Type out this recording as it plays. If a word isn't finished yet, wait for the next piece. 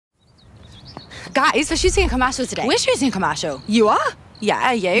Guys, we're shooting a commercial today. We're shooting a commercial. You are?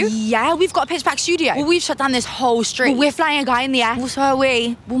 Yeah, you? Yeah, we've got a pitch black studio. Well, we've shut down this whole street. Well, we're flying a guy in the air. Well, so are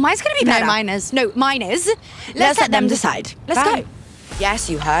we. Well, mine's gonna be better. No, mine is. No, mine is. Let's let them decide. Let's go. Yes,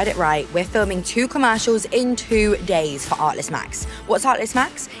 you heard it right. We're filming 2 commercials in 2 days for Artlist Max. What's Artlist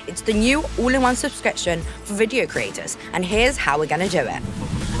Max? It's the new all-in-one subscription for video creators. And here's how we're gonna do it.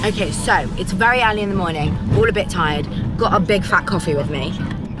 Okay, so it's very early in the morning, all a bit tired, got a big fat coffee with me.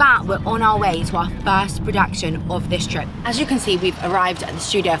 But we're on our way to our first production of this trip. As you can see, we've arrived at the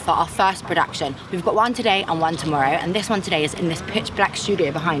studio for our first production. We've got one today and one tomorrow, and this one today is in this pitch black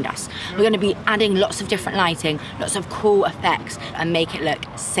studio behind us. We're gonna be adding lots of different lighting, lots of cool effects, and make it look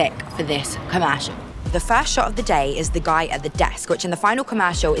sick for this commercial. The first shot of the day is the guy at the desk, which in the final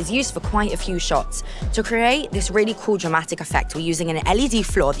commercial is used for quite a few shots. To create this really cool dramatic effect, we're using an LED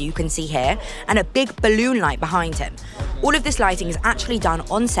floor that you can see here and a big balloon light behind him. All of this lighting is actually done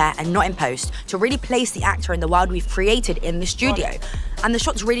on set and not in post to really place the actor in the world we've created in the studio. And the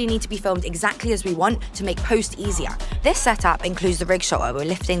shots really need to be filmed exactly as we want to make post easier. This setup includes the rig shot where we're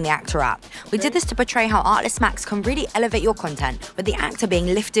lifting the actor up. We did this to portray how Artlist Max can really elevate your content with the actor being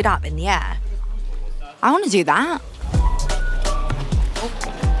lifted up in the air. I want to do that.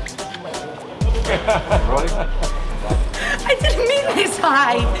 I didn't mean this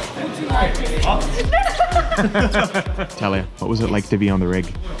high. Talia, what was it like to be on the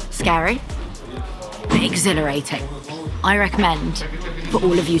rig? Scary, but exhilarating. I recommend for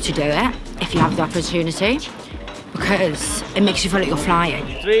all of you to do it if you have the opportunity, because it makes you feel like you're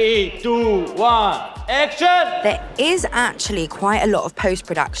flying. 3, 2, 1. Action! There is actually quite a lot of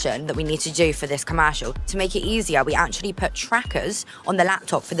post-production that we need to do for this commercial. To make it easier, we actually put trackers on the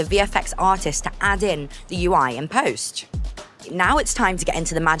laptop for the VFX artist to add in the UI in post. Now it's time to get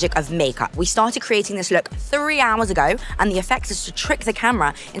into the magic of makeup. We started creating this look 3 hours ago, and the effect is to trick the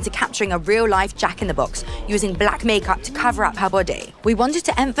camera into capturing a real-life Jack-in-the-Box using black makeup to cover up her body. We wanted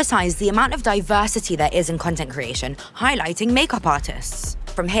to emphasize the amount of diversity there is in content creation, highlighting makeup artists.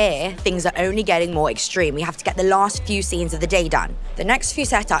 From here, things are only getting more extreme. We have to get the last few scenes of the day done. The next few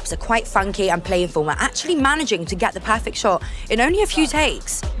setups are quite funky and playful. We're actually managing to get the perfect shot in only a few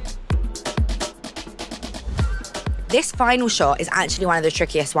takes. This final shot is actually one of the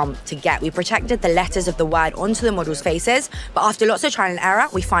trickiest ones to get. We protected the letters of the word onto the models' faces, but after lots of trial and error,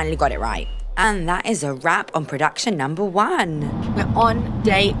 we finally got it right. And that is a wrap on production number 1. We're on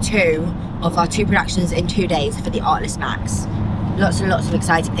day 2 of our 2 productions in 2 days for the Artlist Max. Lots and lots of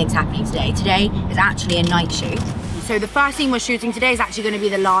exciting things happening today. Today is actually a night shoot. So the first scene we're shooting today is actually going to be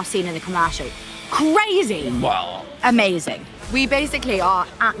the last scene in the commercial. Crazy! Wow. Amazing. We basically are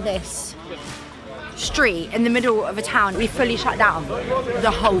at this street in the middle of a town. We fully shut down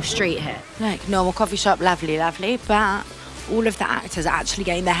the whole street here. Like, normal coffee shop, lovely, lovely, but all of the actors are actually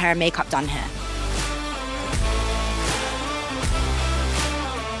getting their hair and makeup done here.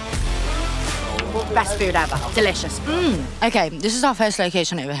 Best food ever. Delicious. Okay, this is our first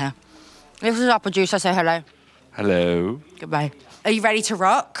location over here. This is our producer, say hello. Hello. Goodbye. Are you ready to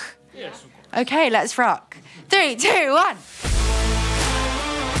rock? Yes. Okay, let's rock. 3, 2, 1.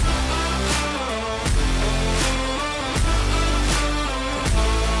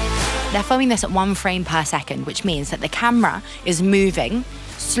 They're filming this at 1 frame per second, which means that the camera is moving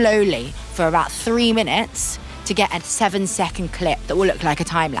slowly for about 3 minutes to get a 7-second clip that will look like a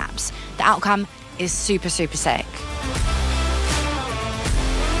time lapse. The outcome is super, super sick.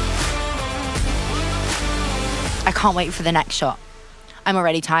 I can't wait for the next shot. I'm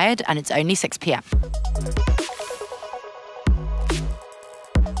already tired and it's only 6 p.m.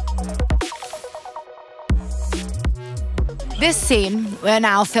 This scene, we're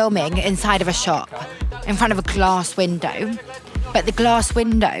now filming inside of a shop, in front of a glass window. But the glass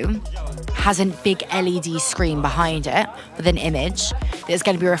window has a big LED screen behind it with an image that's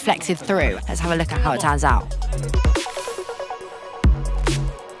going to be reflected through. Let's have a look at how it turns out.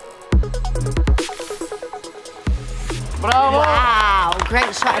 Bravo! Wow,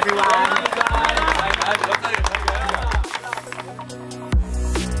 great shot, everyone.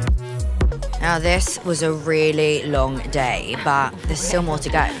 Now, this was a really long day, but there's still more to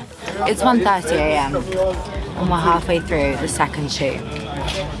go. It's 1:30 a.m. and we're halfway through the second shoot.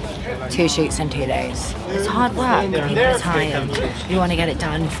 2 shoots in 2 days. It's hard work, people are tired. We want to get it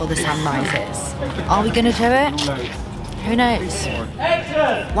done before the sun rises. Are we gonna do it? Who knows?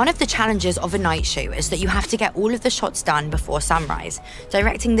 One of the challenges of a night shoot is that you have to get all of the shots done before sunrise.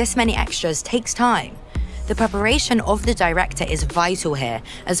 Directing this many extras takes time. The preparation of the director is vital here,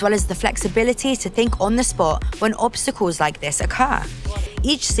 as well as the flexibility to think on the spot when obstacles like this occur.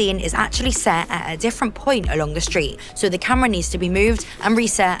 Each scene is actually set at a different point along the street, so the camera needs to be moved and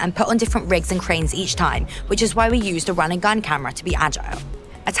reset and put on different rigs and cranes each time, which is why we used a run and gun camera to be agile.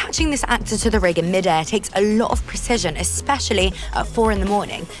 Attaching this actor to the rig in mid-air takes a lot of precision, especially at 4 in the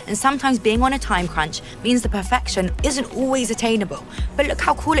morning, and sometimes being on a time crunch means the perfection isn't always attainable. But look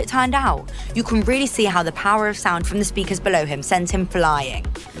how cool it turned out. You can really see how the power of sound from the speakers below him sent him flying.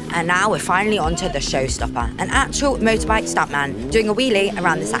 And now we're finally onto the showstopper, an actual motorbike stuntman doing a wheelie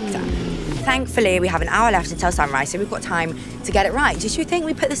around this actor. Thankfully, we have an hour left until sunrise, so we've got time to get it right. Did you think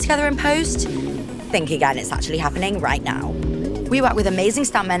we put this together in post? Think again, it's actually happening right now. We work with amazing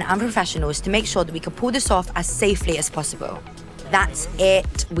stuntmen and professionals to make sure that we could pull this off as safely as possible. That's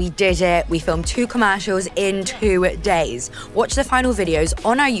it. We did it. We filmed 2 commercials in 2 days. Watch the final videos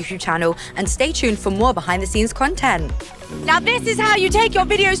on our YouTube channel and stay tuned for more behind the scenes content. Now this is how you take your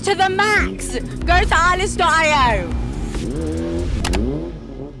videos to the max. Go to artlist.io.